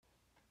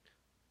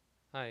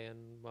Hi,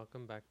 and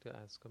welcome back to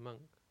Ask a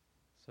Monk.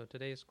 So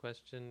today's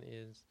question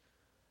is,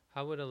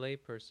 how would a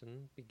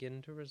layperson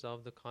begin to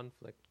resolve the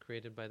conflict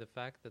created by the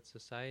fact that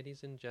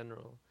societies in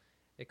general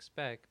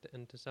expect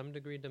and to some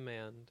degree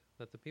demand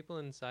that the people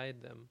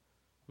inside them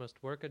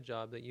must work a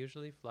job that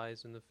usually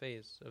flies in the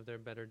face of their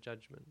better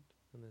judgment?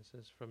 And this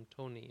is from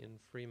Tony in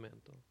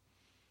Fremantle.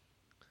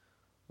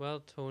 Well,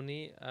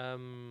 Tony,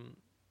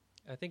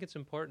 I think it's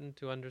important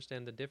to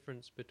understand the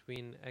difference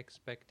between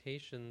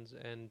expectations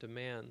and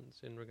demands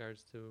in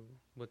regards to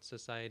what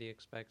society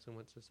expects and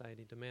what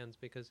society demands,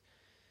 because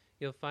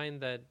you'll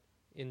find that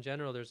in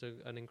general there's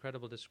an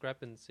incredible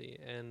discrepancy,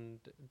 and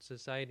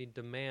society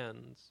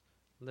demands,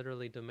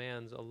 literally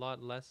demands, a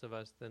lot less of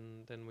us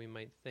than we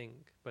might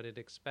think, but it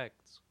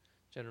expects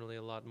generally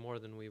a lot more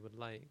than we would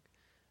like.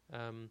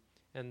 Um,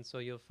 and so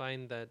you'll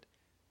find that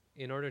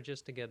in order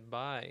just to get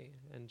by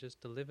and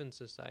just to live in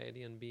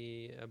society and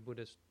be a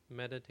Buddhist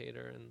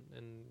meditator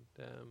and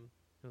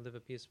live a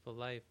peaceful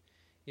life,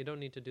 you don't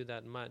need to do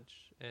that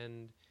much.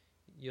 And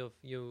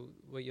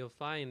what you'll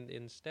find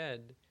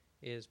instead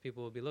is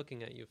people will be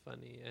looking at you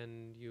funny,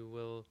 and you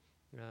will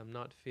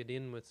not fit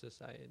in with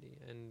society,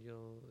 and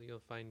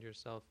you'll find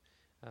yourself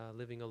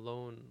living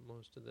alone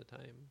most of the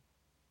time,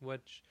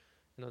 which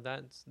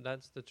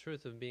that's the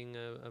truth of being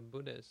a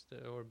Buddhist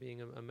or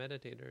being a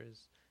meditator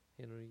is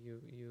you know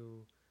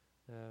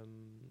um,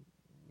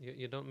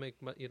 you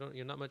don't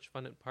you're not much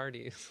fun at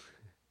parties.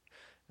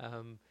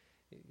 um,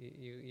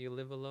 you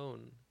live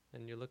alone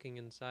and you're looking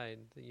inside.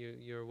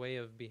 Your way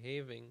of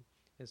behaving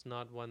is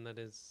not one that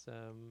is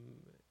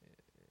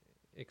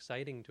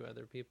exciting to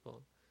other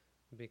people,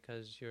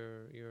 because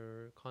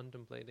you're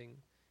contemplating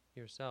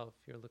yourself.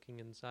 You're looking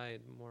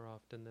inside more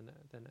often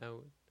than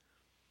out.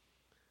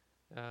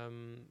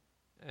 Um,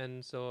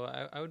 and so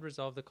I would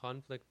resolve the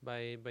conflict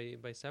by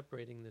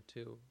separating the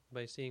two,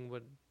 by seeing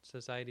what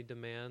society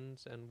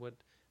demands and what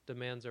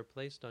demands are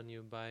placed on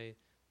you by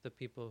the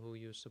people who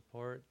you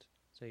support,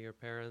 say your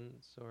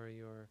parents or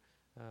your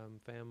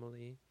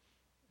family,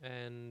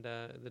 and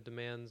the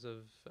demands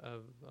of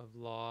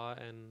law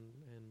and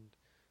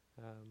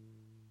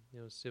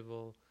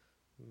civil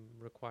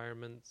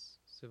requirements,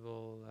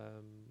 civil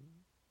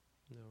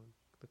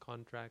the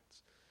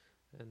contracts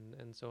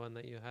and so on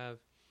that you have.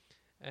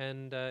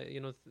 And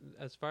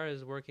as far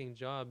as working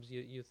jobs,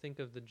 you think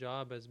of the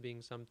job as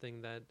being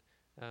something that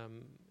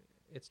um,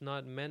 it's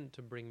not meant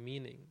to bring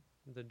meaning.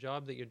 The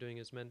job that you're doing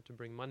is meant to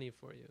bring money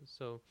for you.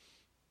 So,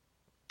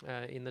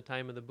 in the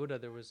time of the Buddha,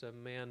 there was a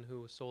man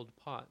who sold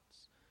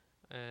pots.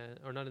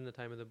 Or not in the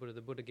time of the Buddha. The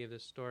Buddha gave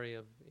this story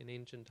of, in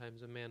ancient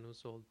times, a man who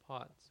sold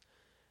pots,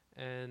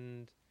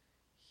 and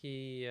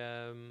he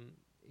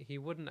he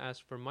wouldn't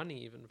ask for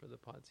money even for the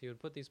pots. He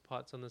would put these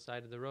pots on the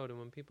side of the road, and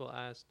when people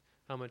asked,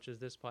 how much is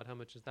this pot, how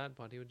much is that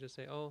pot, he would just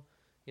say, oh,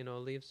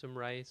 leave some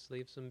rice,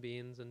 leave some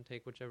beans, and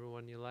take whichever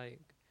one you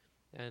like.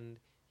 And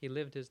he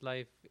lived his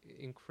life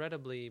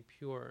incredibly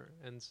pure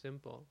and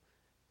simple,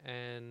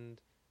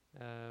 and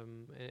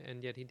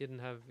and yet he didn't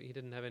have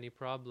any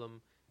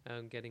problem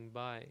getting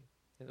by.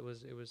 It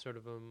was sort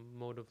of a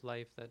mode of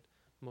life that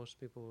most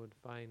people would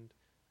find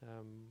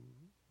um,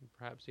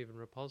 perhaps even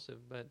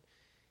repulsive, but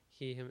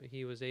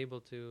he was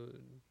able to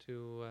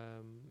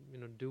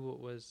do what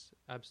was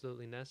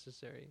absolutely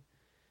necessary.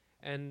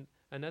 And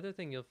another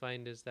thing you'll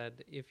find is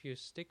that if you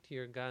stick to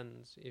your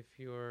guns, if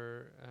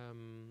you're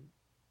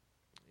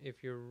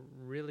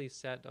really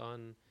set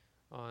on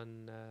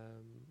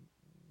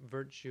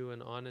virtue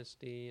and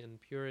honesty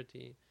and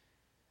purity,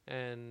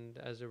 and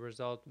as a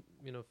result,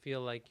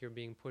 feel like you're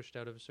being pushed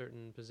out of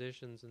certain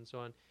positions and so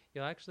on,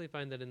 you'll actually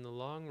find that in the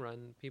long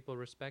run, people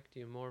respect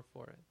you more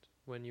for it.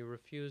 When you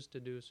refuse to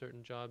do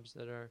certain jobs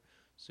that are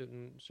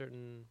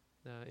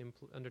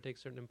undertake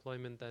certain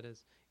employment that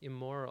is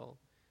immoral,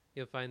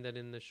 you'll find that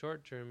in the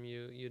short term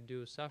you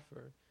do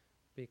suffer,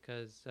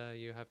 because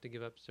you have to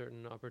give up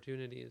certain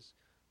opportunities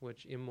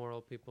which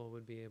immoral people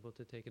would be able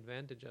to take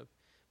advantage of.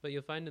 But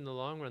you'll find in the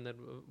long run that,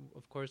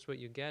 of course, what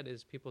you get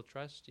is people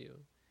trust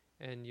you,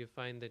 and you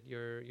find that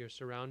you're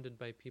surrounded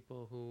by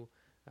people who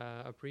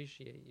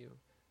appreciate you.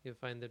 You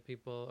find that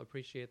people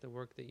appreciate the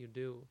work that you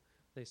do.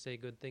 They say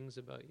good things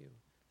about you.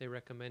 They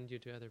recommend you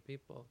to other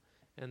people,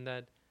 and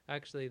that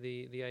actually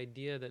the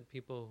idea that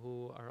people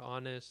who are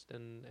honest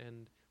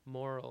and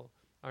moral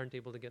aren't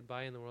able to get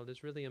by in the world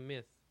is really a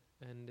myth,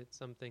 and it's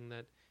something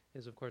that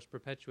is of course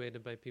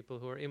perpetuated by people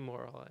who are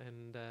immoral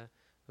and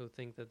who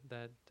think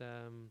that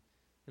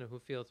who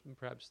feel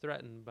perhaps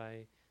threatened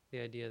by the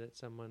idea that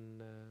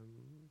someone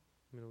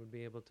would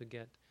be able to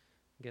get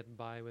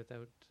by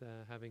without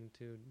having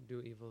to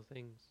do evil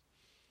things.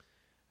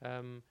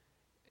 Um,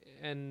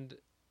 and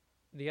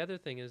the other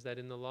thing is that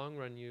in the long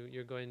run,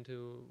 you're going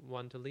to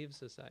want to leave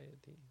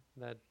society.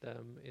 That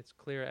it's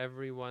clear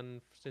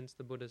everyone since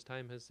the Buddha's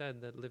time has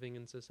said that living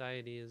in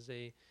society is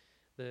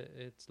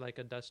it's like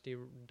a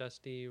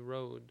dusty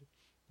road,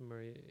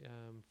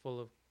 full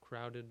of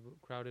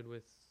crowded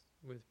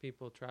with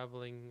people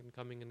traveling and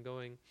coming and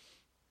going.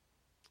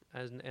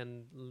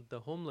 And the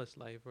homeless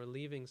life or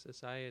leaving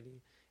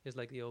society is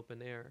like the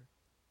open air.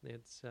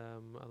 It's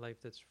a life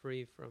that's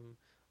free from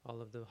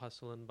all of the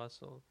hustle and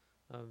bustle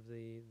of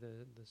the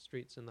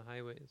streets and the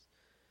highways.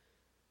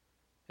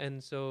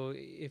 And so,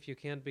 if you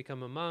can't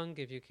become a monk,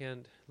 if you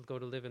can't go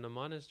to live in a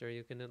monastery,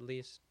 you can at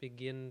least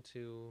begin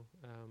to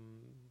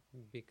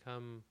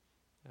become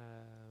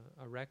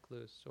a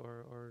recluse,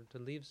 or to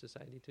leave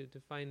society, to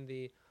find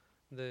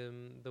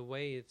the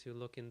way to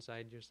look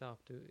inside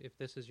yourself. To, if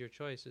this is your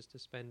choice, is to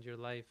spend your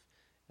life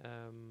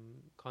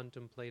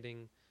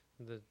contemplating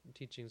the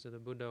teachings of the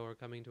Buddha, or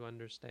coming to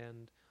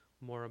understand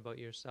more about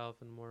yourself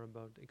and more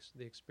about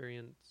the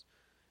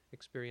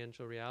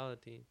experiential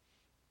reality,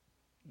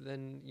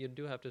 then you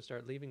do have to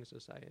start leaving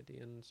society.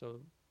 And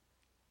so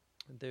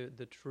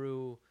the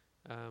true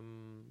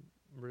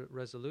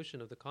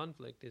resolution of the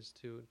conflict is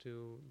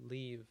to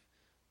leave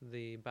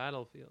the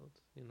battlefield.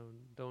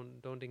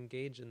 Don't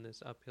engage in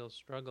this uphill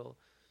struggle,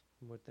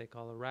 what they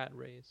call a rat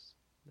race.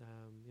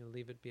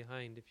 Leave it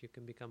behind. If you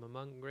can become a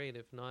monk, great.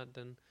 If not,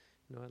 then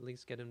at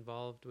least get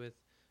involved with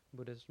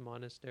Buddhist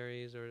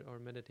monasteries, or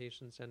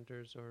meditation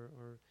centers, or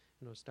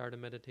start a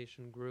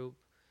meditation group,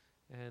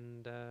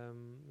 and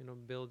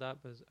build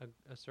up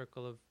a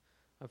circle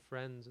of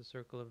friends, a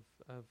circle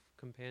of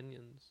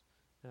companions,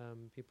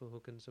 people who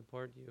can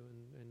support you,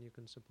 and you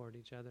can support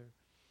each other,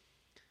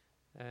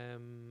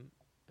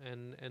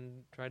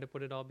 and try to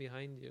put it all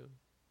behind you.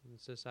 And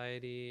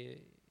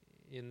society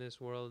in this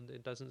world,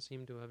 it doesn't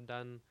seem to have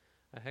done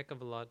a heck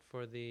of a lot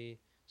for the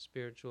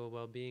spiritual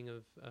well-being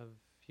of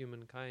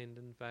humankind.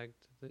 In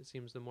fact, it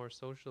seems the more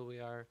social we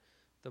are,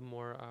 the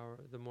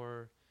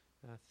more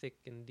thick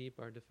and deep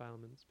our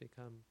defilements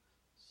become.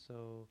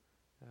 So,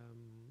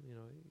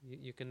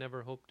 you can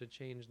never hope to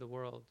change the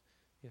world.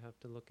 You have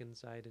to look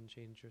inside and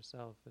change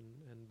yourself,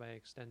 and by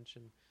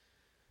extension,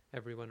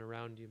 everyone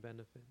around you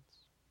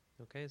benefits.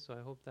 Okay, so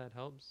I hope that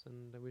helps,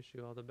 and I wish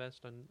you all the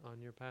best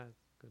on your path.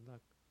 Good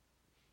luck.